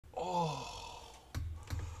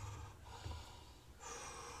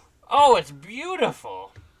Oh, it's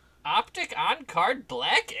beautiful. Optic on-card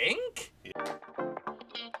black ink?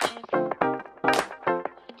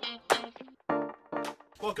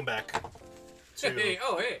 Welcome back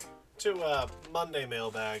to Monday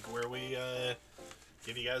Mailbag, where we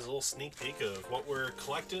give you guys a little sneak peek of what we're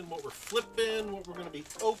collecting, what we're flipping, what we're going to be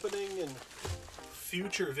opening in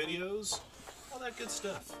future videos, all that good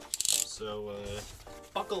stuff. So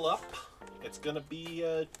buckle up. It's going to be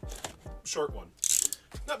a short one.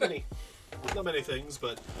 Not many things,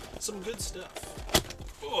 but some good stuff.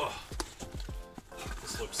 Ugh.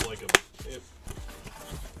 This looks like a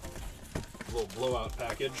little blowout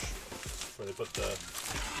package where they put the...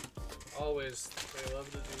 Always. They love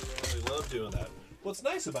to do that. They love doing that. What's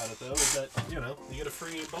nice about it, though, is that, you know, you get a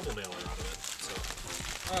free bubble mailer out of it.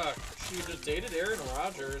 So. She just dated Aaron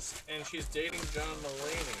Rodgers, and she's dating John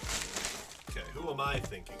Mulaney. Okay, who am I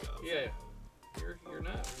thinking of? Yeah. You're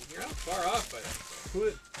not far off, I think.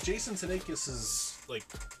 Jason Sudeikis is, like,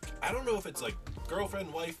 I don't know if it's, like,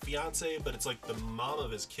 girlfriend, wife, fiance, but it's, like, the mom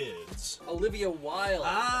of his kids. Olivia Wilde.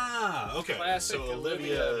 Ah, okay. Classic so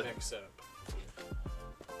Olivia mix-up.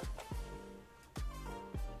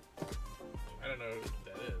 I don't know who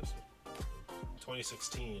that is.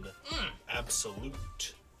 2016.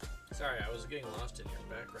 Absolute. Sorry, I was getting lost in your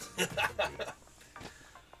background.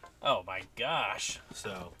 Oh my gosh.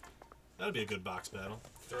 So, that'd be a good box battle.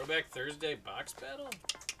 Throwback Thursday box battle?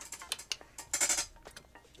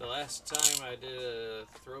 The last time I did a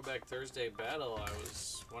Throwback Thursday battle, I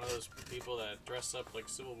was one of those people that dress up like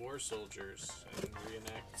Civil War soldiers and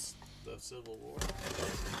reenacts the Civil War.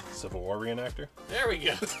 Civil War reenactor? There we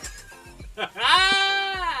go.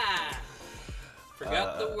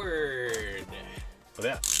 Forgot the word. But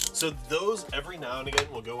yeah, so those every now and again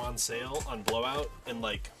will go on sale on Blowout, and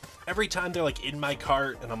like every time they're like in my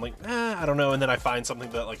cart, and I'm like, I don't know, and then I find something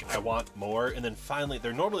that like I want more, and then finally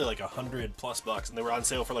they're normally like $100+, and they were on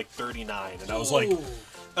sale for like $39, and I was like,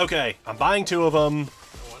 okay, I'm buying 2 of them.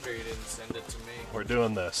 No wonder you didn't send it to me. We're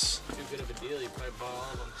doing this. Too good of a deal. You probably bought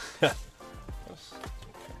all of them.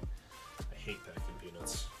 I hate packing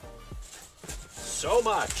peanuts so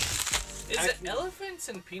much. Is it elephants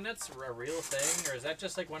and peanuts a real thing, or is that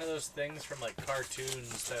just like one of those things from like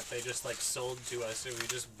cartoons that they just like sold to us and we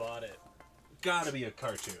just bought it? Gotta be a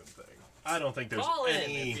cartoon thing. I don't think there's Call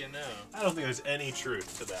any. in if you know. I don't think there's any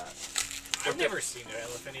truth to that. I've never seen an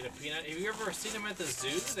elephant eat a peanut. Have you ever seen them at the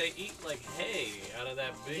zoo? They eat like hay out of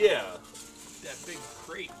that big that big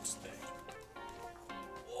crate thing.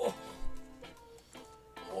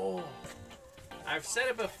 Oh. I've said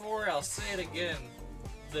it before, I'll say it again.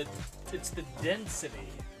 It's the density.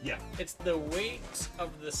 Yeah. It's the weight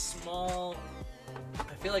of the small...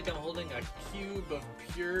 I feel like I'm holding a cube of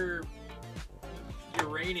pure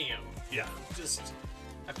uranium. Yeah. Just...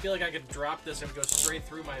 I feel like I could drop this and go straight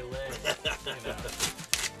through my leg. You know?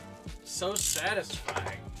 So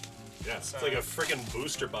satisfying. Yeah, it's like a freaking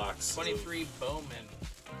booster box. 23 Bowman,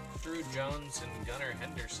 Drew Jones, and Gunnar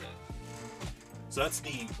Henderson. So that's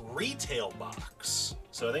the retail box.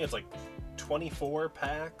 So I think it's like 24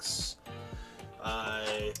 packs.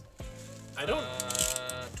 I don't...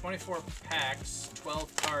 24 packs,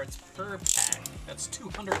 12 cards per pack. That's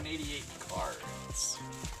 288 cards.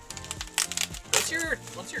 What's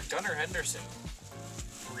your Gunnar Henderson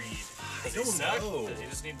breed? I don't know. Does he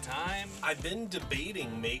just need time? I've been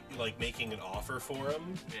debating making an offer for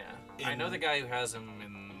him. Yeah. I know the guy who has him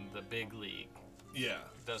in the big league. Yeah.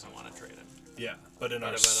 Doesn't want to trade him. Yeah, but in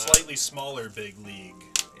our slightly smaller big league.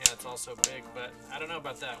 Yeah, it's also big, but I don't know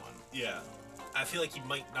about that one. Yeah. I feel like you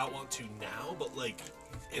might not want to now, but like...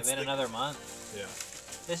 Give it another month. Yeah.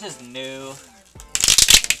 This is new.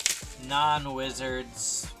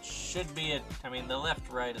 Non-Wizards. Should be I mean, the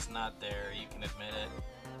left-right is not there, you can admit it.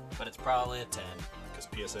 But it's probably a 10.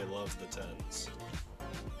 Because PSA loves the 10s.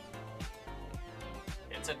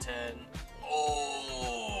 It's a 10.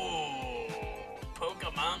 Oh!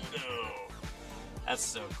 Pokemongo! That's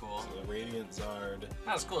so cool. So the Radiant Zard.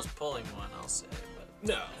 Not as cool as pulling one, I'll say, but...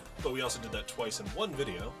 No, but we also did that twice in one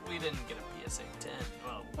video. We didn't get a PSA 10.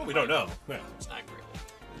 Well, we don't know. Yeah. It's not great.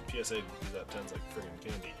 PSA do that 10's like friggin'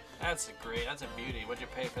 candy. That's a beauty. What'd you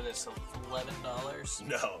pay for this? $11?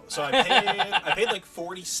 No. So I paid like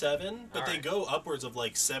 47, but they go upwards of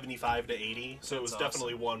like 75 to 80. So it was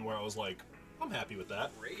definitely one where I was like, I'm happy with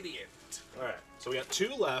that. Radiant. All right. So we got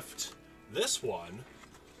 2 left. This one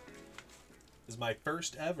is my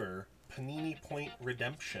first ever Panini Point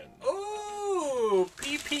Redemption. Ooh,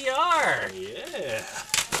 PPR. Yeah.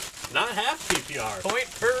 Not half PPR. Point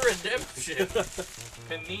per redemption.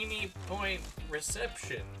 Panini point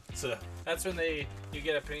reception. That's when you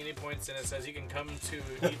get a Panini points and it says you can come to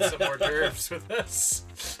eat some hors d'oeuvres with us.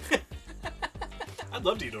 I'd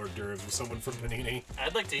love to eat hors d'oeuvres with someone from Panini.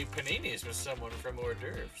 I'd like to eat paninis with someone from hors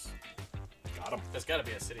d'oeuvres. Got 'em. There's got to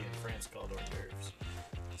be a city in France called hors d'oeuvres.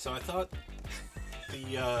 So I thought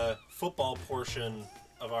the football portion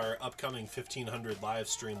of our upcoming 1500 live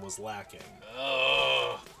stream was lacking.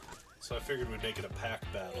 Oh. So I figured we'd make it a pack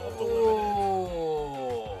battle of the limited.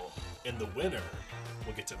 Oh. And the winner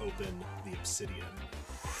will get to open the Obsidian.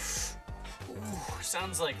 Ooh,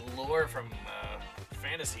 sounds like lore from a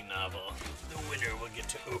fantasy novel. The winner will get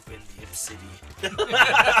to open the Obsidian.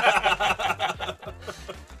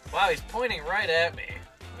 Wow, he's pointing right at me.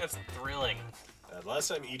 That's thrilling. Last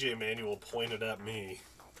time EJ Manuel pointed at me.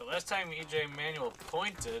 The last time EJ Manuel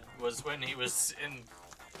pointed was when he was in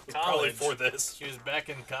college. Probably for this. He was back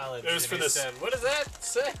in college. It was for this. Said, what does that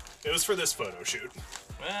say? It was for this photo shoot.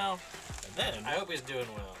 Well, and then I hope he's doing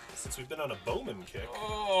well. Since we've been on a Bowman kick.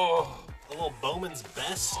 Oh. A little Bowman's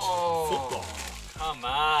best football. Come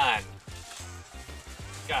on.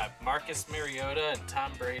 Got Marcus Mariota and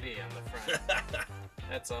Tom Brady on the front.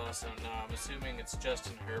 That's awesome. No, I'm assuming it's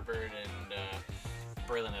Justin Herbert and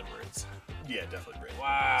Braylon Edwards. Yeah, definitely Braylon.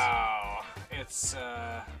 Wow. It's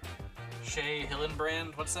Shea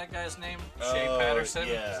Hillenbrand. What's that guy's name? Shea Patterson?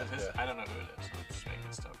 Yeah, Is it his? I don't know who it is. I'm just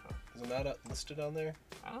making stuff up. Isn't that listed on there?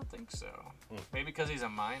 I don't think so. Maybe because he's a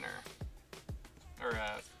minor. Or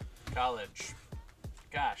college.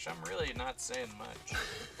 Gosh, I'm really not saying much.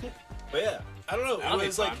 But yeah, I don't know. That'll It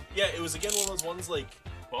was be like, fun. yeah, it was again one of those ones like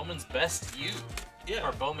Bowman's Best U. Yeah.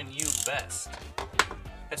 Or Bowman U Best.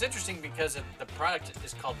 It's interesting because the product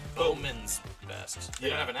is called Bowman's Best. They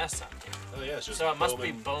don't have an S on here. Oh yeah, it's just So it must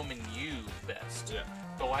Bowman be Bowman U Best. Yeah.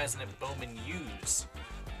 But why isn't it Bowman U's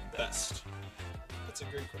Best? That's a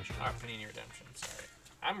great question. Alright, Panini Redemption, sorry.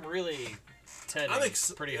 I'm really tedding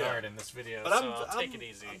pretty hard in this video, but so I'll take it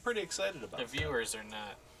easy. I'm pretty excited about The that. viewers are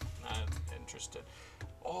not interested.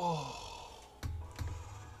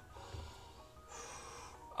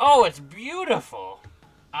 Oh, it's beautiful.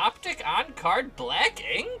 Optic on-card black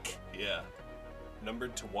ink? Yeah.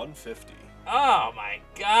 Numbered to 150. Oh my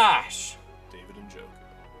gosh. David and Joker.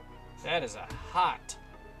 That is a hot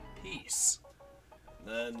piece.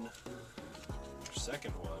 Then, our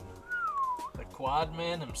second one. The quad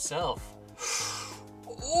man himself.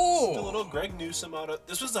 Just a Ooh. little Greg Newsome auto.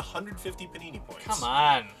 This was 150 Panini points. Come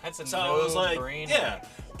on. That's a So I was like, no-brainer. yeah.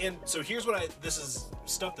 And so here's what this is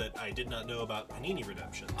stuff that I did not know about Panini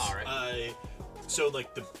Redemptions. All right. So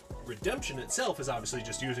like the redemption itself is obviously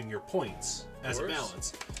just using your points as a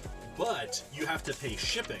balance, but you have to pay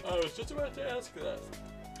shipping. I was just about to ask that.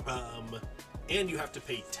 And you have to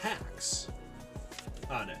pay tax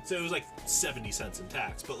on it. So it was like 70 cents in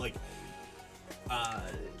tax, but like,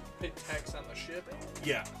 Pay tax on the shipping?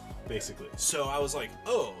 yeah, basically. So I was like,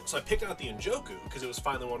 oh, so I picked out the Njoku because it was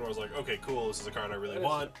finally one where I was like, okay, cool, this is a card I really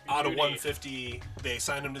want. Out of 150, they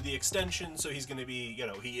signed him to the extension, so he's going to be,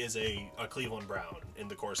 he is a Cleveland Brown in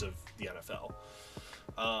the course of the NFL.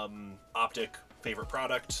 Optic, favorite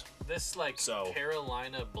product. This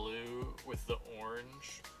Carolina blue with the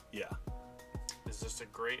orange. Yeah. Is this a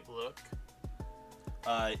great look?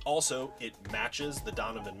 Also, it matches the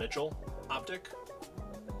Donovan Mitchell optic.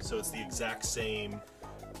 So it's the exact same,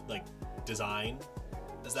 design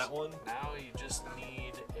as that one. Now you just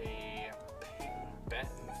need a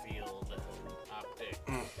Battenfield optic.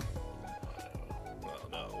 Well,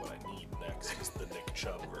 no, what I need next is the Nick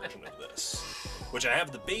Chubb version of this. Which I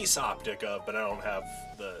have the base optic of, but I don't have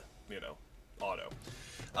the, auto.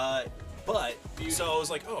 So I was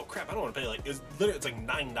like, oh crap, I don't want to pay it's like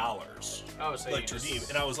 $9. Oh, so to redeem.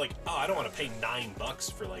 And I was like, oh, I don't want to pay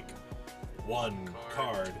 $9 for one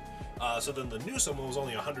card. So then the Newsome one was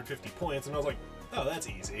only 150 points, and I was like, oh, that's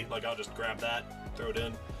easy. I'll just grab that, throw it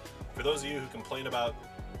in. For those of you who complain about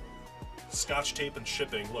Scotch tape and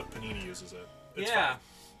shipping, look, Panini uses it. It's fine.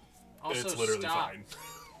 Also, it's literally stop.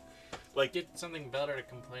 fine. Get something better to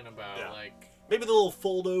complain about. Yeah. Maybe the little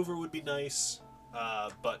fold over would be nice,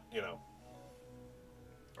 but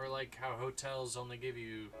Or how hotels only give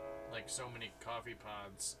you so many coffee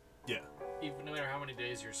pods. Yeah. Even no matter how many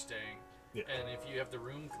days you're staying. Yeah. And if you have the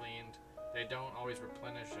room cleaned, they don't always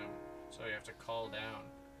replenish them, so you have to call down.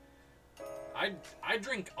 I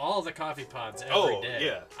drink all the coffee pods every day.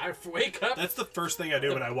 Yeah. I wake up. That's the first thing I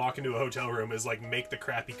do when I walk into a hotel room is make the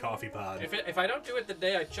crappy coffee pod. If I don't do it the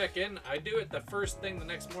day I check in, I do it the first thing the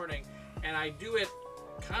next morning, and I do it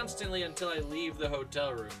constantly until I leave the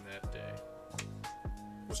hotel room that day.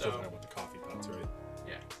 We're still talking about the coffee pods, right?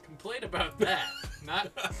 Yeah, complain about that.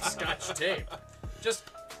 not Scotch tape. Just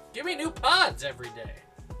give me new pods every day.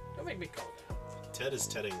 Don't make me call that. Ted is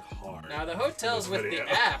tedding hard. Now the hotels with video.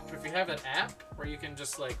 the app, if you have an app where you can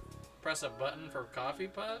just like press a button for coffee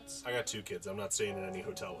pods. I got 2 kids. I'm not staying in any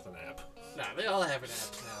hotel with an app. No, they all have an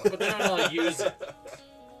app now, but they don't all use it.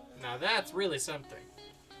 Now that's really something.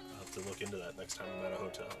 I'll have to look into that next time I'm at a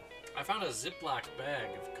hotel. I found a Ziploc bag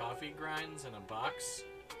of coffee grinds in a box.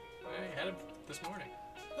 I had them this morning.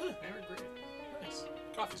 They were great. Nice.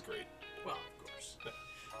 Coffee's great. Well, of course.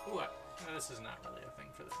 What? No, this is not really a thing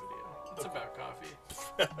for the video. It's about coffee.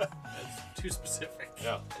 That's too specific.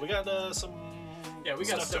 Yeah, we got some. Yeah, we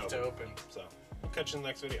got stuff to open. So we'll catch you in the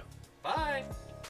next video. Bye.